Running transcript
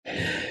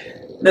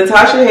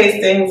Natasha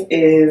Hastings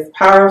is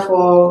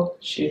powerful,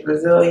 she's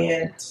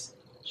resilient,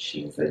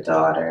 she's a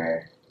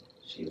daughter,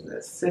 she's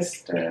a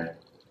sister,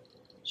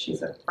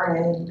 she's a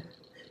friend,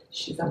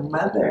 she's a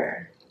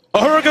mother.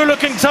 Ohurugu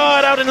looking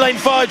tired out in lane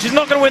 5. She's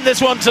not going to win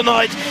this one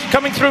tonight.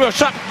 Coming through a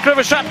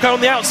Shapko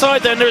on the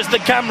outside there nearest the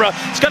camera.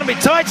 It's going to be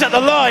tight at the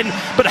line,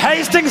 but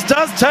Hastings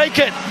does take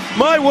it.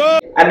 My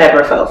word. I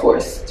never felt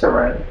forced to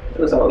run. It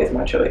was always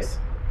my choice.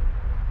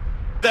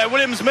 There,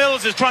 Williams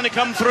Mills is trying to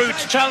come through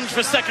to challenge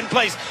for second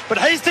place, but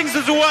Hastings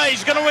is away.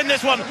 She's going to win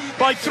this one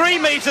by 3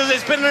 meters.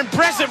 It's been an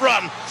impressive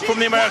run from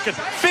the American.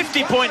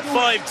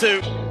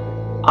 50.52.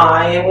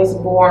 I was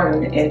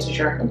born into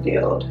track and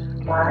field.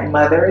 My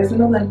mother is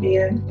an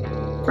Olympian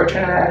for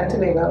Trinidad and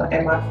Tobago,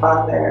 and my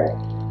father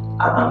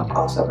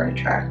also ran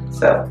track.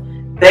 So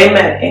they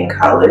met in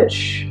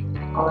college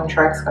on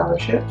track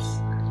scholarships.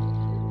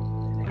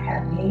 They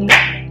had me.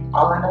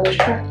 All I know is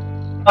track.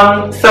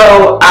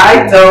 So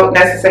I don't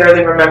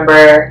necessarily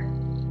remember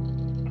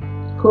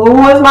who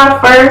was my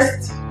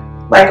first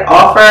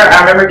offer. I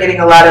remember getting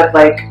a lot of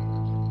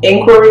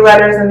inquiry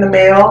letters in the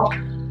mail,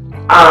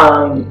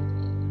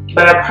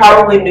 but I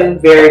probably knew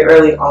very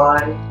early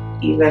on,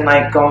 even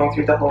going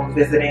through the whole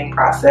visiting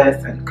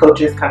process and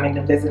coaches coming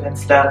to visit and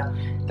stuff,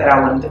 that I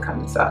wanted to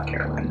come to South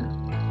Carolina.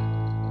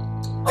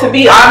 To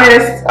be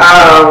honest,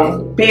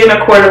 being a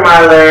quarter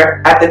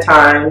miler at the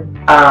time,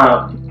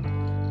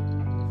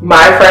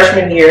 my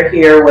freshman year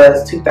here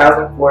was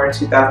 2004 to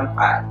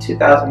 2005.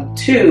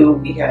 2002,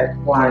 we had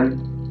won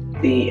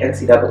the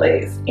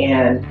NCAAs,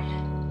 and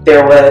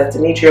there was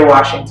Demetria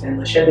Washington,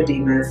 LaShinda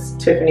Demas,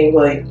 Tiffany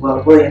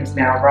Williams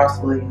now, Ross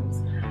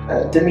Williams,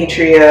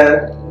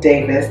 Demetria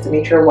Davis,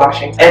 Demetria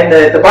Washington, and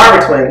the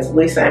Barber twins,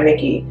 Lisa and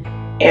Mickey.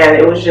 And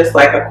it was just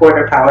like a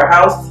quarter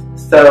powerhouse.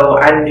 So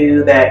I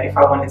knew that if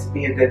I wanted to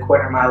be a good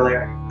quarter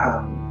miler,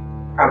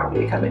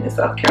 probably coming to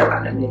South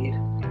Carolina made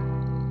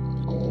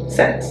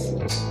sense.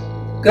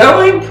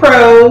 Going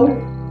pro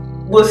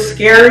was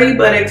scary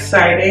but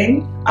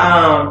exciting.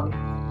 I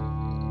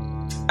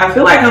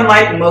feel like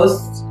unlike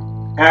most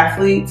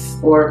athletes,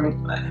 or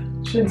I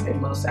shouldn't say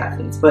most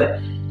athletes, but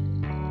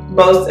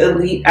most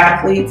elite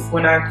athletes,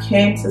 when I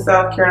came to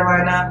South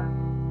Carolina,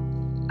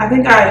 I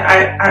think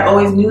I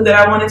always knew that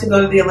I wanted to go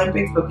to the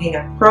Olympics, but being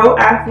a pro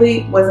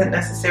athlete wasn't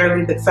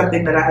necessarily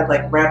something that I had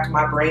wrapped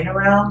my brain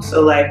around.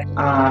 So I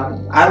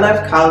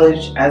left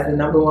college as the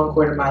 #1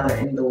 quarter miler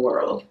in the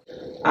world.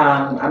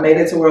 I made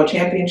it to world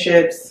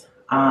championships,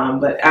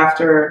 but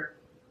after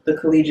the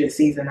collegiate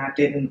season, I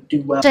didn't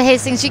do well.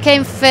 Hastings, you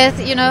came 5th.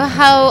 You know,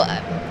 how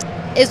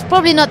it's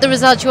probably not the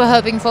result you were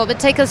hoping for, but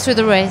take us through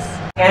the race.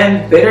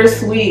 And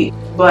bittersweet,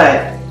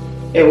 but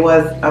it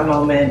was a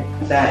moment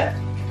that,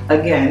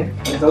 again,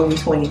 I was only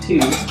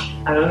 22.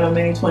 I don't know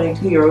many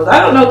 22-year-olds.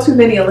 I don't know too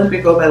many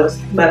Olympic gold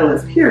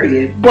medalists,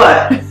 period,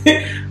 but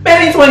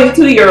many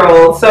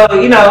 22-year-olds. So,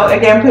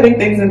 again, putting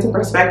things into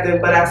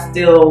perspective, but I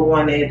still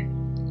wanted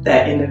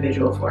that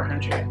individual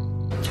 400.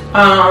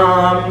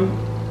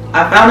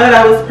 I found out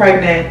I was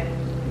pregnant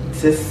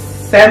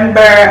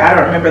December, I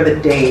don't remember the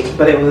date,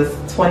 but it was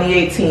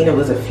 2018. It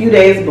was a few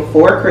days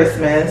before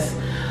Christmas.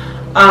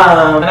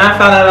 And I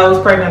found out I was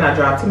pregnant. I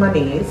dropped to my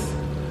knees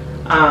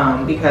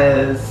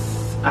because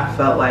I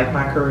felt like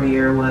my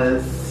career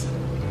was,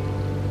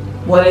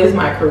 what is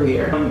my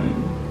career?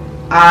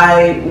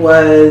 I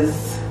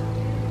was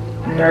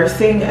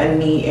nursing a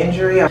knee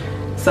injury.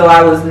 So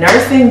I was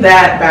nursing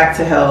that back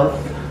to health,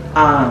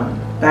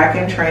 back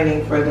in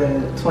training for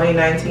the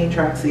 2019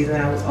 track season.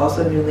 I was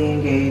also newly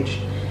engaged.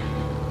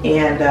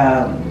 And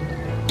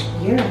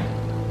yeah,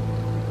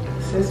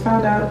 sis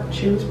found out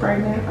she was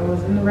pregnant. I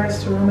was in the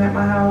restroom at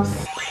my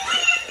house.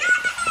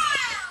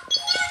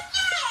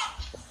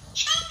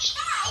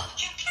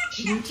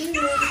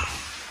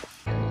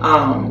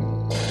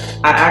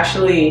 I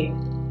actually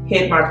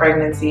hid my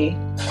pregnancy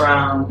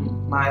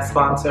from my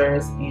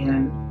sponsors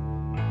and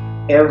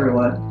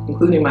everyone,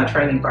 including my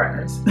training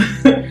partners,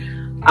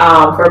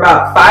 for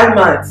about 5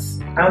 months.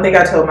 I don't think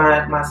I told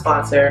my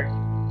sponsor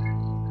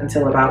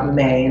until about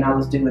May, and I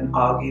was due in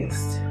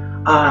August.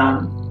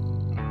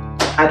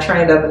 I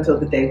trained up until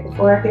the day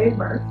before I gave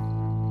birth.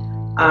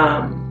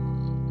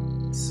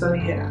 So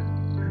yeah,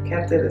 I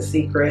kept it a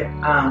secret.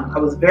 I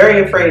was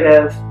very afraid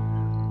of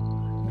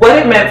what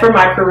it meant for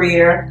my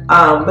career,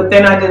 but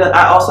then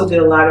I also did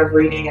a lot of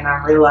reading, and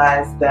I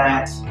realized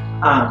that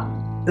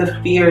the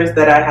fears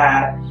that I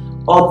had,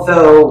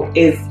 although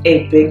is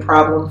a big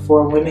problem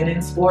for women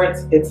in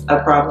sports, it's a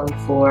problem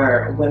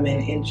for women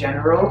in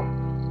general.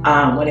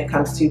 When it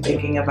comes to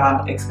thinking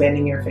about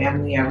expanding your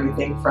family,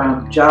 everything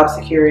from job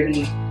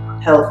security,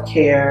 health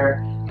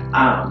care,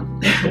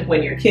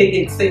 when your kid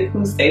gets sick,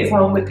 who stays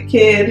home with the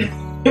kid?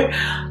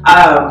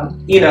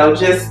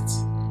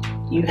 Just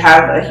you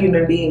have a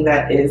human being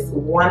that is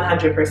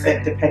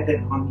 100%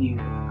 dependent on you.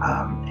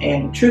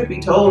 And truth be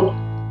told,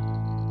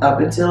 up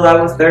until I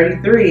was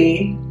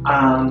 33,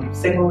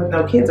 single with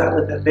no kids, I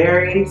lived a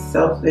very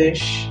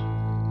selfish,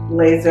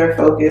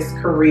 laser-focused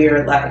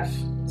career life.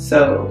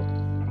 So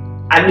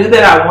I knew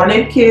that I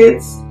wanted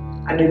kids,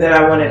 I knew that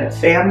I wanted a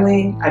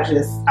family.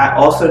 I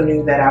also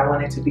knew that I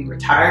wanted to be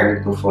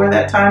retired before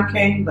that time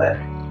came, but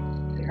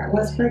there I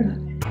was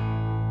pregnant.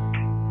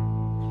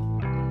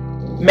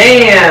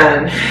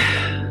 Man,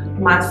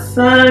 my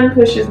son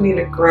pushes me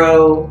to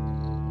grow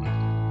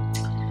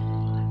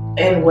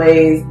in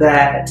ways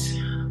that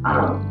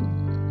I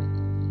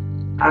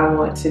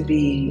want to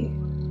be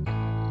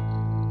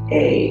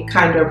a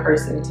kinder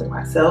person to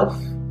myself,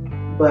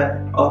 but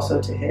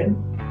also to him.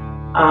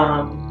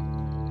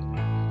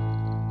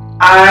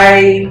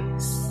 I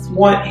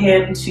want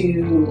him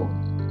to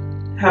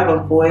have a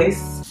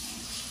voice.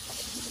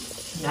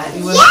 Not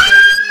you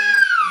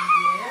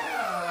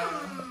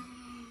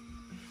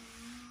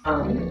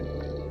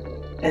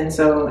and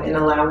so in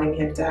allowing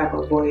him to have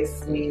a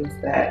voice means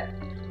that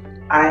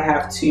I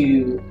have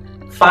to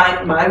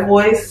find my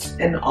voice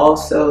and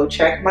also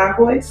check my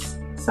voice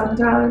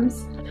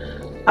sometimes.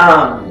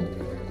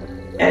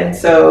 And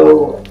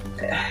so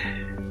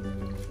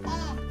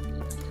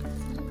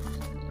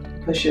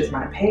pushes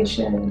my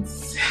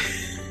patience.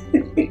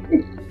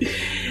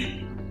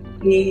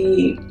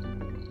 He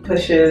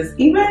pushes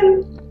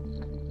even,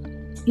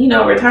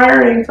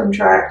 retiring from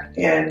track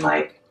and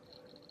like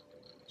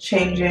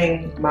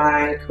changing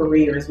my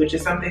careers, which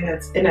is something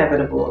that's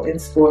inevitable in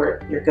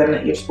sport.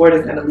 Your sport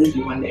is gonna leave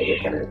you one day.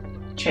 You're gonna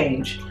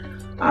change.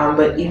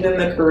 But even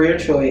the career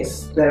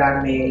choice that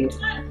I made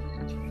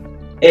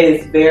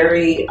is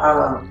very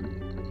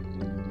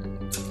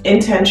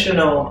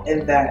intentional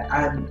in that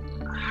I'm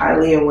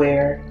highly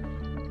aware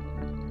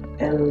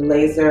and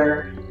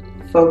laser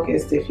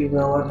focused, if you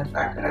will, on the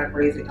fact that I'm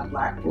raising a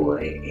Black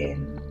boy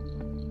in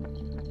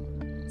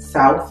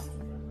South.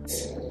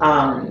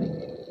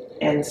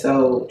 And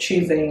so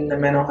choosing the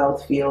mental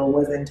health field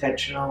was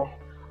intentional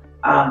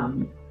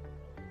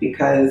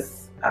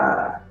because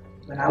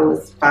when I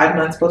was 5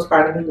 months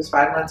postpartum, he was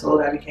 5 months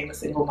old, I became a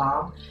single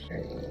mom.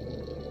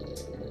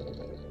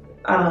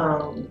 I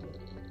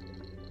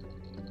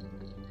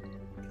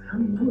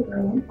don't know,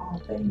 girl, I'm all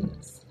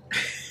things.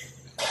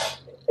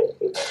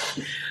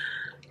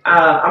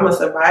 I'm a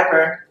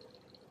survivor.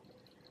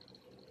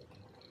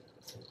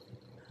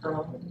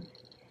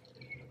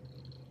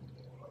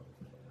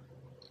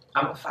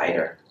 I'm a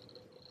fighter.